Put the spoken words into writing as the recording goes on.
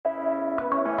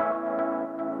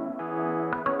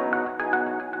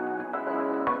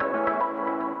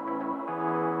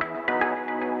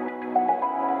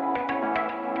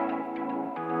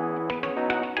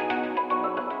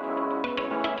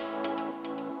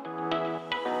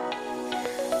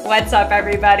What's up,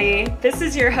 everybody? This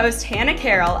is your host, Hannah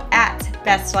Carroll at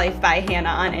Best Life by Hannah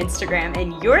on Instagram,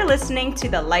 and you're listening to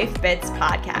the Life Bits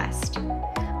podcast.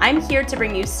 I'm here to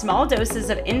bring you small doses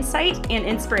of insight and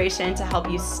inspiration to help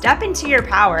you step into your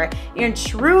power and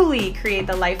truly create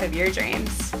the life of your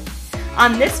dreams.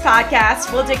 On this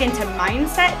podcast, we'll dig into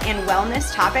mindset and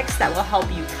wellness topics that will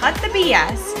help you cut the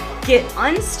BS, get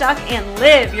unstuck, and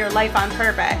live your life on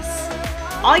purpose.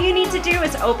 All you need to do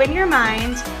is open your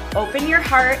mind, open your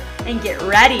heart, and get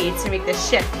ready to make the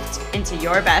shift into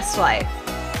your best life.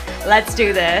 Let's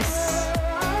do this.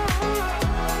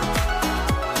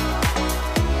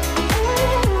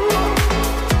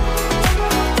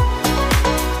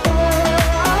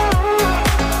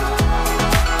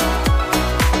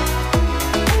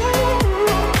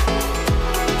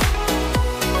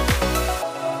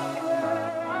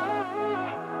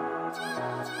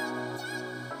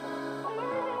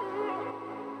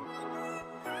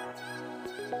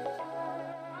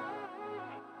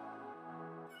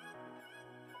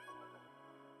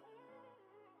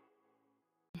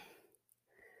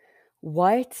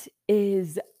 What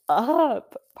is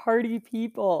up, party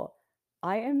people?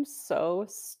 I am so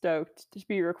stoked to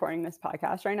be recording this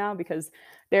podcast right now because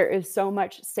there is so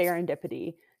much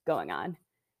serendipity going on.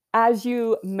 As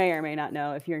you may or may not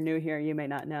know, if you're new here, you may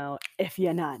not know. If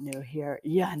you're not new here,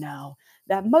 you know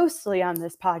that mostly on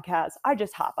this podcast, I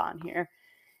just hop on here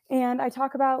and I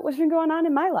talk about what's been going on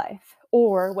in my life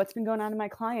or what's been going on in my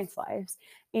clients' lives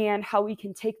and how we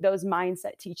can take those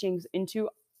mindset teachings into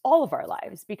all of our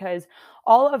lives, because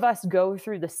all of us go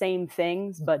through the same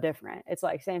things, but different. It's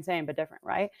like same, but different,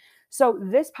 right? So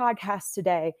this podcast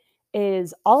today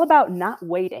is all about not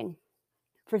waiting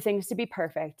for things to be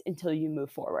perfect until you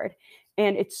move forward.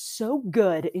 And it's so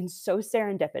good and so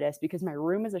serendipitous because my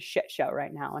room is a shit show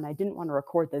right now and I didn't want to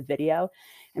record the video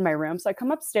in my room. So I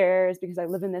come upstairs because I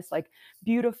live in this like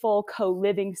beautiful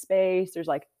co-living space. There's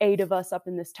like 8 of us up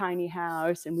in this tiny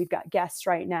house and we've got guests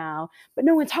right now, but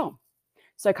no one's home.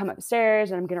 So I come upstairs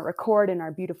and I'm going to record in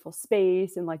our beautiful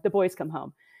space and like the boys come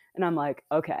home and I'm like,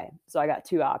 okay, so I got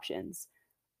 2 options.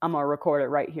 I'm going to record it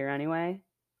right here anyway,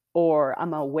 or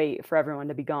I'm going to wait for everyone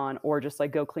to be gone or just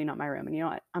like go clean up my room. And you know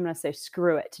what? I'm going to say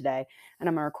screw it today and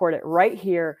I'm going to record it right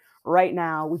here, right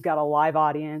now. We've got a live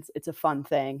audience. It's a fun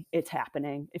thing. It's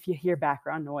happening. If you hear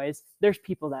background noise, there's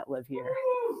people that live here.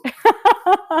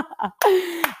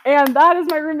 And that is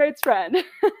my roommate's friend.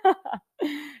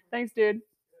 Thanks, dude.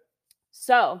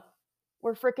 So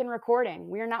we're freaking recording.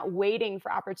 We are not waiting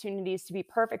for opportunities to be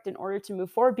perfect in order to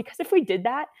move forward, because if we did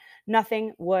that,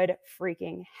 nothing would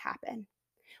freaking happen.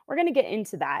 We're going to get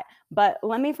into that, but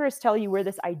let me first tell you where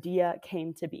this idea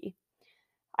came to be.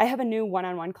 I have a new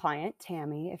one-on-one client,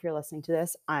 Tammy. If you're listening to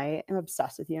this, I am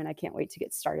obsessed with you and I can't wait to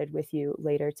get started with you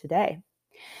later today.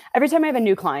 Every time I have a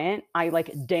new client, I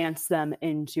like dance them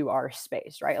into our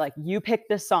space, right? Like you pick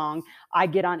this song, I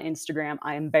get on Instagram,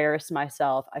 I embarrass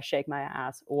myself, I shake my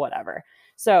ass, whatever.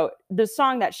 So the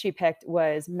song that she picked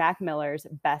was Mac Miller's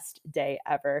Best Day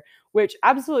Ever, which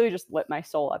absolutely just lit my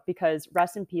soul up because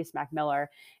rest in peace, Mac Miller.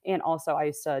 And also I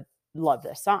used to love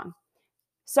this song.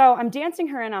 So I'm dancing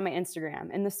her in on my Instagram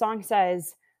and the song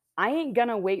says, I ain't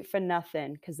gonna wait for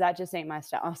nothing because that just ain't my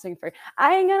style. I'll sing for you.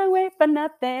 I ain't gonna wait for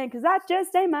nothing because that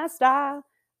just ain't my style.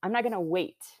 I'm not gonna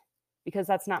wait because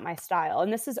that's not my style.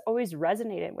 And this has always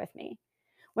resonated with me.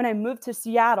 When I moved to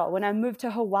Seattle, when I moved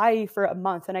to Hawaii for a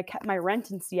month and I kept my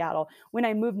rent in Seattle, when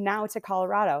I moved now to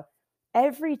Colorado,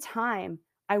 every time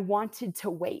I wanted to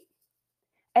wait.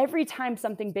 Every time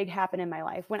something big happened in my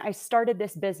life, when I started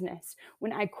this business,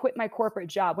 when I quit my corporate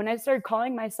job, when I started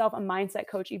calling myself a mindset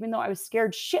coach, even though I was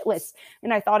scared shitless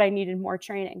and I thought I needed more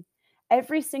training,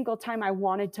 every single time I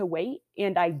wanted to wait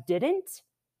and I didn't,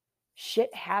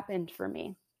 shit happened for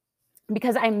me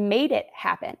because I made it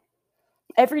happen.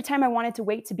 Every time I wanted to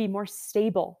wait to be more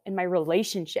stable in my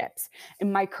relationships,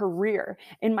 in my career,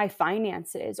 in my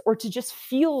finances, or to just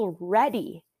feel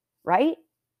ready, right?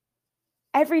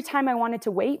 Every time I wanted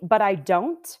to wait, but I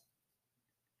don't,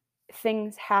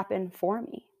 things happen for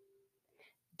me.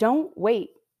 Don't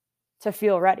wait to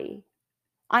feel ready.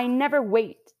 I never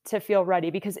wait to feel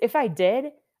ready because if I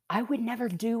did, I would never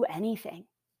do anything.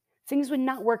 Things would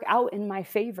not work out in my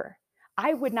favor.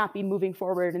 I would not be moving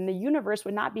forward and the universe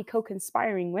would not be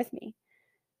co-conspiring with me.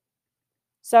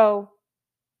 So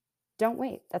don't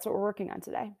wait. That's what we're working on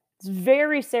today. It's a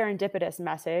very serendipitous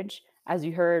message, as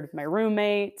you heard my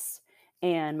roommates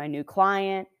and my new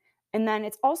client. And then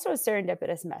it's also a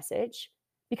serendipitous message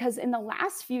because in the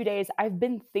last few days, I've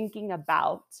been thinking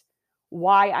about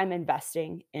why I'm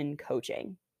investing in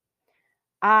coaching.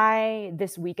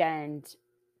 This weekend,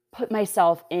 put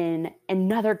myself in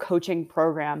another coaching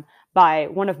program by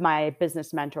one of my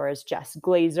business mentors, Jess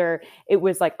Glazer. It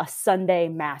was like a Sunday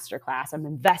masterclass. I'm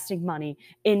investing money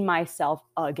in myself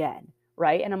again,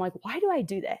 right? And I'm like, why do I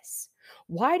do this?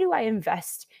 Why do I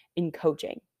invest in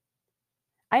coaching?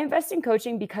 I invest in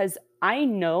coaching because I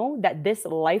know that this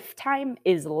lifetime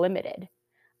is limited.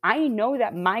 I know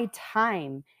that my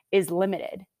time is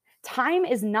limited. Time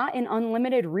is not an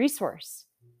unlimited resource.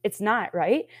 It's not,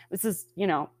 right? This is,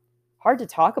 hard to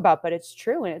talk about, but it's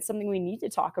true. And it's something we need to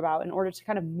talk about in order to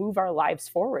kind of move our lives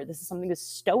forward. This is something the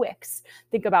Stoics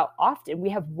think about often. We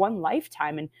have one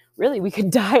lifetime and really we could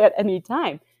die at any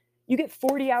time. You get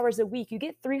 40 hours a week, you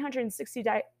get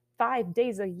 365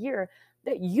 days a year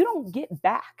that you don't get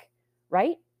back,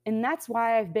 right? And that's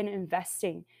why I've been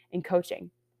investing in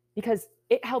coaching, because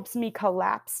it helps me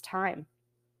collapse time.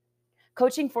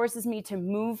 Coaching forces me to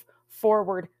move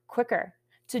forward quicker,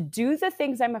 to do the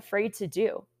things I'm afraid to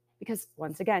do, because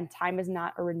once again, time is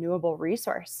not a renewable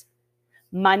resource.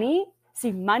 Money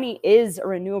is a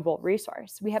renewable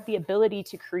resource. We have the ability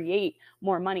to create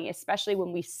more money, especially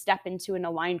when we step into an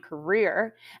aligned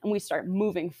career and we start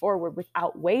moving forward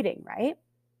without waiting, right?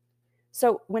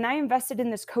 So when I invested in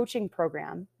this coaching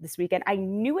program this weekend, I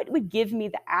knew it would give me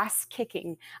the ass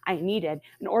kicking I needed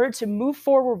in order to move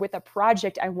forward with a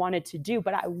project I wanted to do,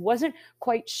 but I wasn't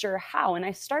quite sure how. And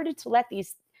I started to let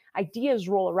these ideas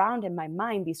roll around in my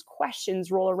mind, these questions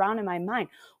roll around in my mind.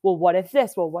 Well, what if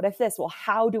this? Well, what if this? Well,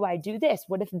 how do I do this?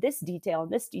 What if this detail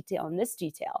and this detail and this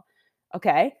detail?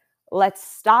 Okay, let's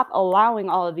stop allowing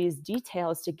all of these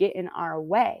details to get in our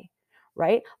way,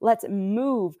 right? Let's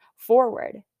move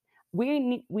forward.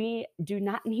 We do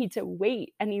not need to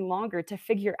wait any longer to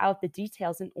figure out the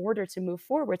details in order to move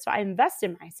forward. So I invest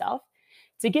in myself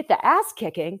to get the ass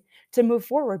kicking to move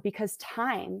forward, because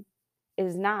time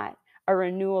is not a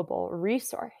renewable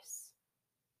resource,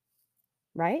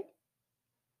 right?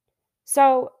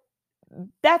 So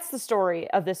that's the story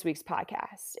of this week's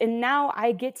podcast. And now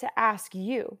I get to ask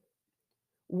you,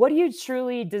 what do you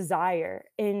truly desire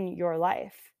in your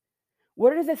life?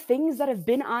 What are the things that have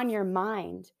been on your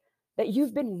mind that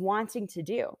you've been wanting to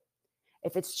do?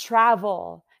 If it's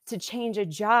travel, to change a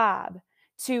job,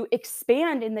 to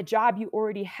expand in the job you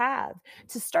already have,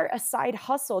 to start a side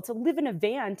hustle, to live in a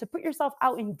van, to put yourself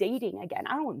out in dating again.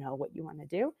 I don't know what you want to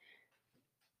do.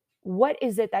 What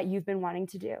is it that you've been wanting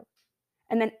to do?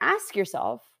 And then ask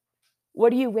yourself,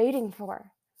 what are you waiting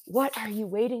for? What are you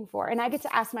waiting for? And I get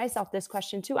to ask myself this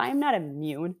question too. I am not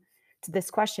immune to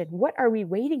this question. What are we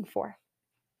waiting for?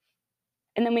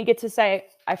 And then we get to say,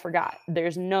 I forgot.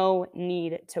 There's no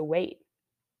need to wait.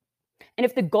 And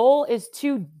if the goal is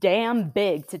too damn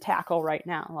big to tackle right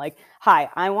now, like, hi,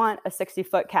 I want a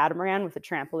 60-foot catamaran with a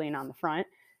trampoline on the front.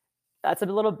 That's a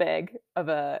little big of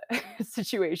a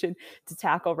situation to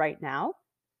tackle right now.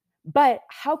 But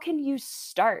how can you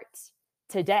start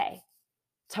today,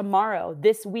 tomorrow,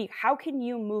 this week? How can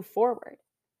you move forward?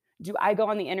 Do I go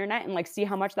on the internet and see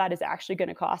how much that is actually going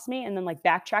to cost me, and then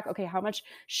backtrack, okay, how much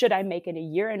should I make in a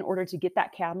year in order to get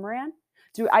that catamaran?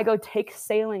 Do I go take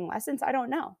sailing lessons? I don't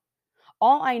know.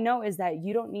 All I know is that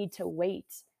you don't need to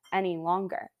wait any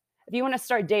longer. If you want to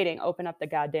start dating, open up the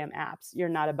goddamn apps. You're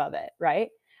not above it, right?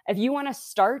 If you want to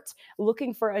start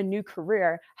looking for a new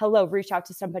career, reach out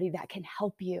to somebody that can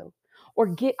help you, or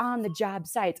get on the job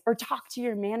sites, or talk to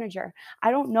your manager. I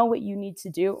don't know what you need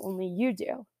to do. Only you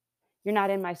do. You're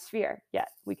not in my sphere yet.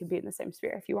 We can be in the same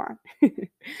sphere if you want.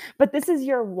 But this is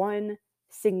your one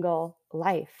single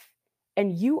life,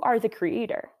 and you are the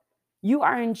creator. You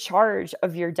are in charge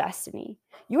of your destiny.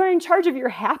 You are in charge of your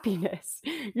happiness.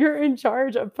 You're in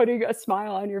charge of putting a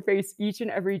smile on your face each and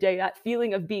every day, that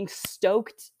feeling of being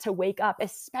stoked to wake up,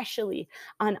 especially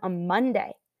on a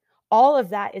Monday. All of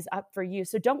that is up for you.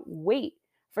 So don't wait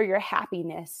for your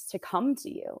happiness to come to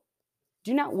you.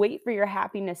 Do not wait for your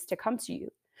happiness to come to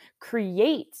you.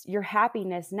 Create your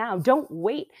happiness now. Don't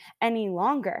wait any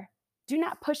longer. Do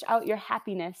not push out your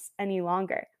happiness any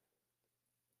longer.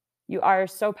 You are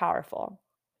so powerful,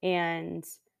 and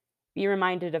be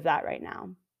reminded of that right now.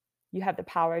 You have the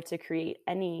power to create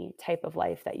any type of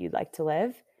life that you'd like to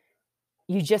live.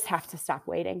 You just have to stop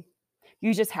waiting.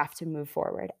 You just have to move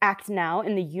forward. Act now,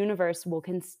 and the universe will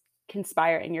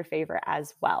conspire in your favor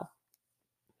as well.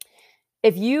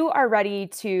 If you are ready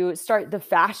to start the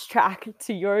fast track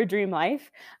to your dream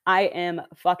life, I am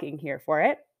fucking here for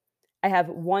it. I have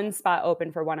one spot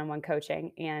open for one-on-one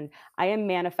coaching, and I am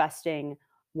manifesting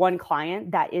one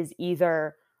client that is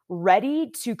either ready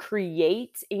to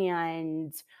create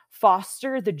and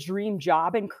foster the dream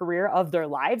job and career of their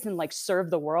lives and serve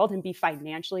the world and be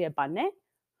financially abundant,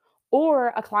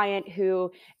 or a client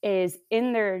who is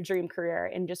in their dream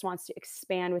career and just wants to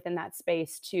expand within that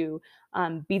space to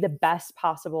be the best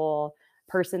possible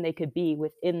person they could be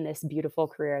within this beautiful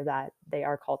career that they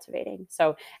are cultivating.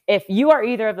 So if you are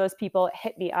either of those people,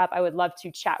 hit me up. I would love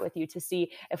to chat with you to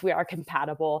see if we are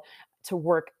compatible to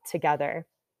work together.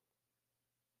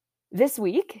 This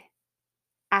week,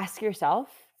 ask yourself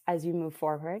as you move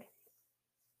forward,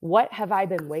 what have I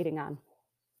been waiting on?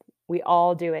 We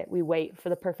all do it. We wait for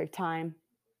the perfect time,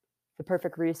 the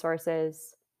perfect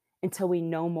resources, until we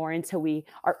know more, until we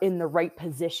are in the right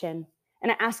position.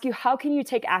 And I ask you, how can you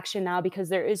take action now? Because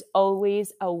there is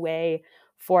always a way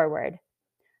forward.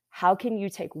 How can you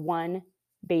take one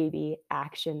baby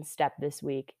action step this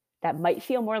week that might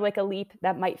feel more like a leap,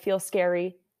 that might feel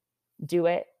scary? Do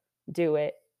it, do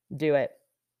it, do it.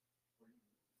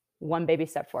 One baby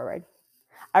step forward.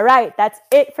 All right, that's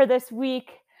it for this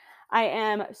week. I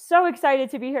am so excited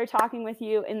to be here talking with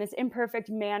you in this imperfect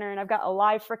manner, and I've got a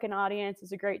live freaking audience.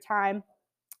 It's a great time.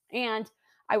 And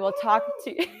I will talk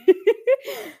to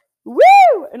Woo!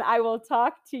 And I will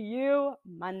talk to you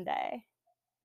Monday.